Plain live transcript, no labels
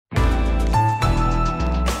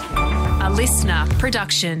listener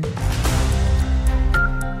production.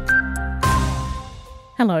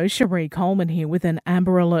 Hello, Cherie Coleman here with an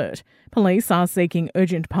Amber Alert. Police are seeking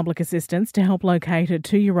urgent public assistance to help locate a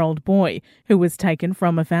 2-year-old boy who was taken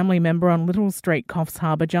from a family member on Little Street, Coffs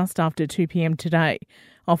Harbour just after 2 p.m. today.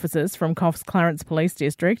 Officers from Coffs Clarence Police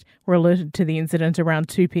District were alerted to the incident around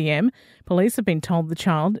 2 p.m. Police have been told the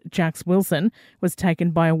child, Jax Wilson, was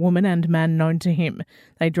taken by a woman and man known to him.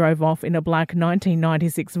 They drove off in a black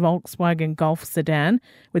 1996 Volkswagen Golf sedan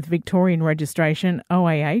with Victorian registration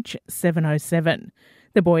OAH 707.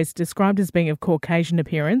 The boy is described as being of Caucasian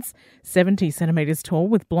appearance, 70 centimetres tall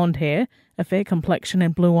with blonde hair, a fair complexion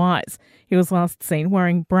and blue eyes. He was last seen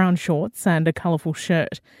wearing brown shorts and a colourful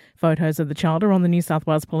shirt. Photos of the child are on the New South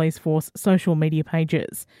Wales Police Force social media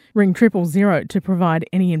pages. Ring 000 to provide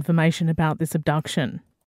any information about this abduction.